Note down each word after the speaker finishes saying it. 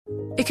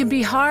It can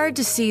be hard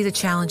to see the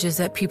challenges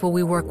that people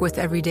we work with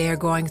every day are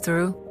going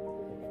through.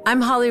 I'm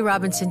Holly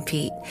Robinson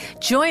Peete.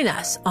 Join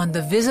us on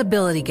The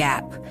Visibility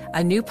Gap,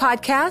 a new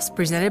podcast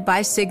presented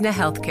by Cigna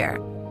Healthcare.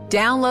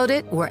 Download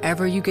it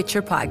wherever you get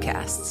your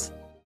podcasts.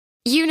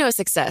 You know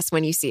success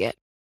when you see it.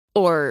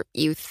 Or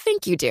you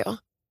think you do.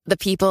 The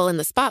people in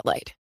the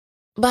spotlight.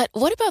 But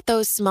what about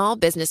those small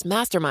business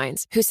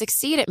masterminds who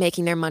succeed at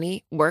making their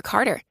money work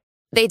harder?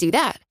 They do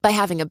that by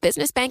having a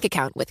business bank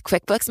account with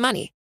QuickBooks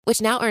Money, which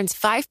now earns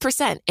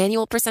 5%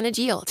 annual percentage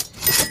yield.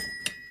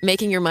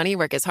 Making your money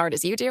work as hard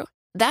as you do?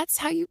 That's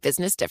how you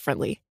business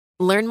differently.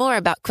 Learn more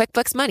about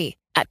QuickBooks Money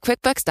at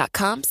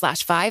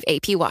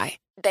quickbooks.com/5APY.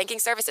 Banking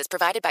services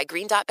provided by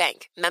Green Dot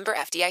Bank. Member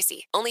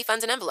FDIC. Only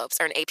funds and envelopes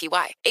earn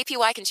APY.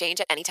 APY can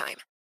change at any time.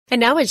 And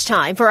now it's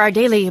time for our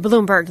daily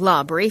Bloomberg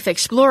Law Brief,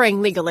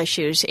 exploring legal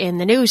issues in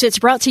the news. It's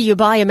brought to you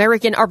by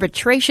American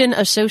Arbitration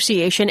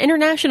Association.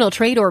 International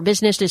trade or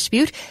business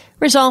dispute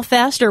resolve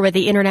faster with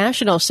the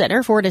International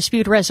Center for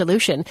Dispute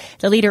Resolution,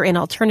 the leader in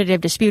alternative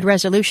dispute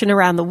resolution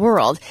around the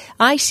world,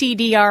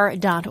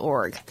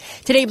 ICDR.org.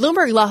 Today,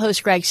 Bloomberg Law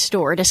host Greg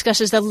Stohr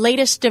discusses the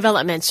latest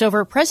developments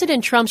over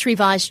President Trump's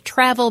revised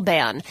travel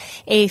ban.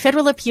 A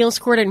federal appeals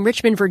court in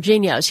Richmond,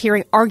 Virginia is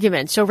hearing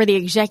arguments over the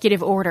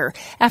executive order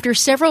after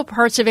several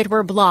parts of it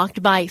were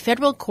blocked by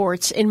federal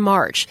courts in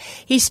March.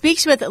 He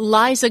speaks with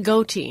Liza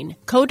Gotin,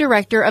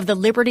 co-director of the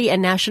Liberty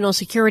and National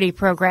Security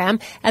Program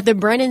at the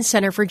Brennan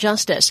Center for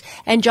Justice,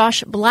 and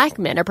Josh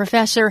Blackman, a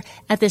professor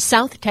at the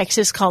South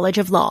Texas College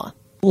of Law.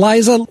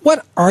 Liza,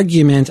 what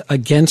argument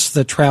against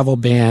the travel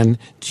ban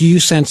do you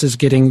sense is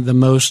getting the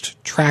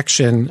most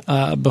traction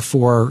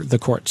before the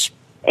courts?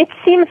 It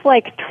seems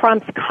like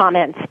Trump's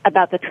comments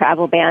about the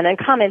travel ban and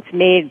comments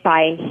made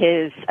by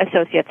his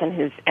associates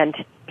and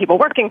people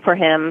working for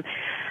him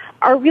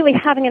are really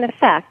having an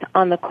effect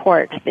on the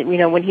court. You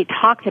know, when he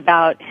talked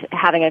about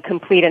having a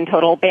complete and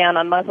total ban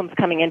on Muslims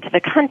coming into the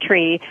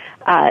country,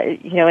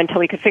 until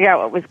we could figure out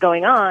what was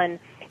going on,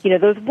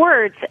 those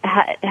words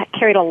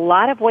carried a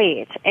lot of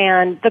weight,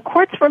 and the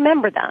courts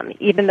remember them,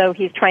 even though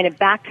he's trying to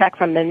backtrack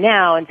from them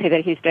now and say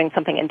that he's doing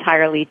something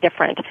entirely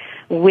different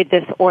with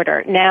this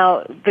order.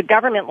 Now, the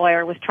government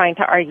lawyer was trying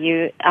to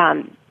argue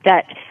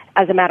that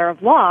as a matter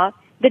of law,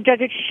 the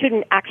judges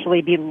shouldn't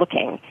actually be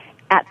looking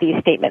at these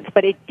statements,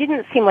 but it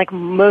didn't seem like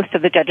most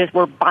of the judges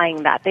were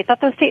buying that. They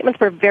thought those statements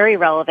were very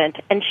relevant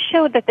and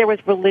showed that there was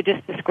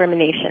religious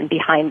discrimination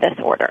behind this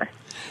order.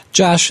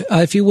 Josh,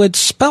 if you would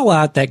spell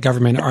out that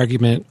government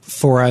argument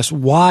for us,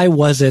 why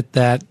was it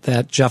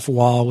that Jeff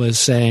Wall was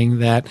saying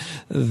that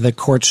the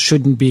courts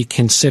shouldn't be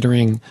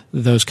considering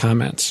those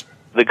comments?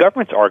 The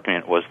government's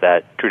argument was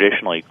that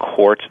traditionally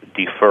courts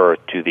defer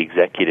to the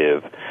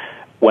executive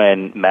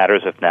when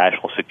matters of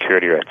national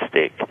security are at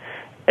stake.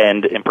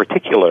 And in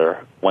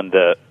particular, when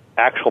the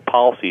actual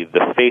policy,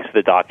 the face of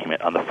the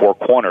document on the four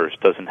corners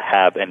doesn't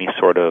have any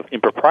sort of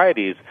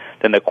improprieties,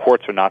 then the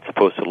courts are not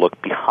supposed to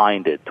look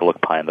behind it, to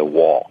look behind the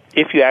wall.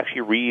 If you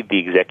actually read the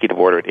executive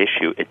order at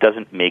issue, it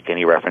doesn't make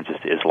any references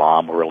to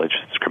Islam or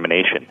religious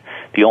discrimination.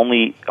 The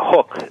only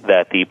hook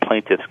that the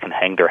plaintiffs can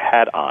hang their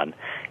hat on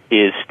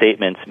is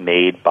statements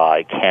made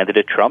by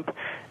candidate Trump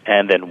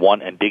and then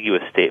one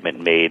ambiguous statement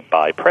made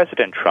by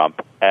President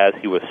Trump as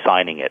he was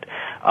signing it.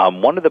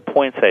 One of the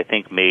points that I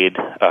think made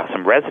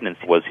some resonance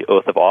was the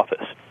oath of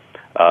office.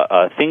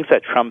 Things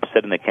that Trump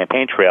said in the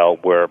campaign trail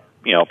were,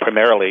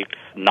 primarily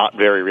not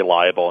very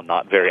reliable,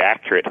 not very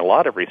accurate in a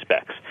lot of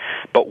respects.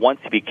 But once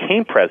he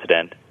became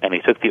president and he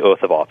took the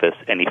oath of office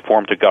and he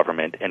formed a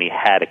government and he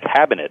had a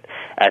cabinet,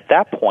 at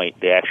that point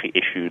they actually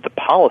issued the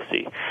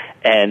policy.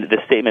 And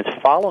the statements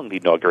following the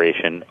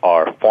inauguration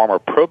are far more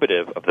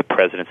probative of the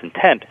president's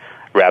intent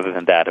rather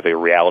than that of a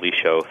reality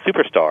show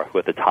superstar who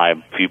at the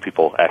time few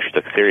people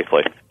actually took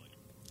seriously.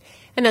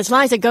 And that's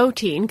Liza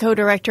Gotin,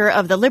 co-director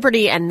of the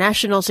Liberty and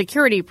National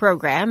Security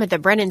Program at the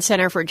Brennan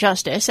Center for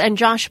Justice, and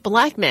Josh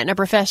Blackman, a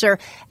professor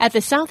at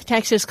the South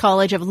Texas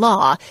College of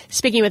Law,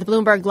 speaking with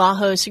Bloomberg Law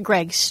host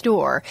Greg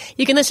Stohr.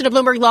 You can listen to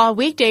Bloomberg Law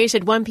weekdays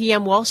at 1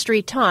 p.m. Wall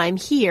Street time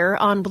here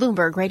on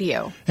Bloomberg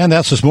Radio. And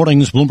that's this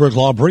morning's Bloomberg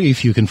Law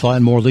Brief. You can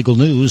find more legal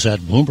news at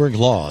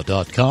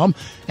BloombergLaw.com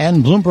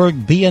and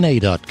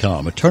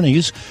BloombergBNA.com.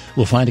 Attorneys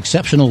will find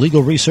exceptional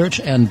legal research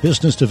and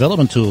business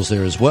development tools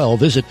there as well.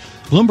 Visit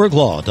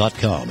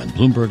BloombergLaw.com and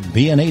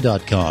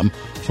BloombergBNA.com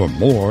for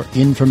more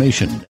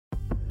information.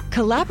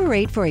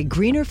 Collaborate for a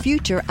greener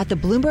future at the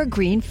Bloomberg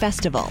Green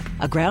Festival,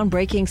 a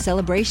groundbreaking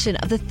celebration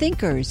of the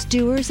thinkers,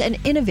 doers, and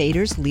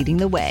innovators leading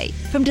the way.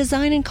 From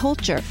design and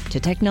culture to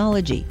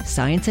technology,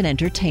 science, and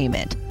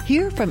entertainment.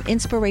 Hear from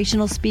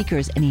inspirational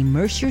speakers and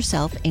immerse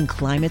yourself in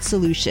climate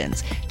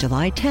solutions.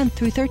 July 10th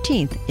through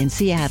 13th in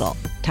Seattle.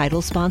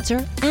 Title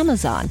sponsor,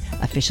 Amazon.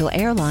 Official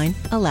airline,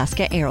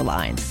 Alaska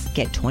Airlines.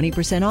 Get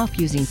 20% off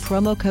using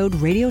promo code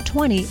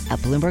RADIO20 at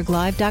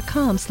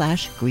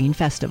BloombergLive.com/Green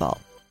Festival.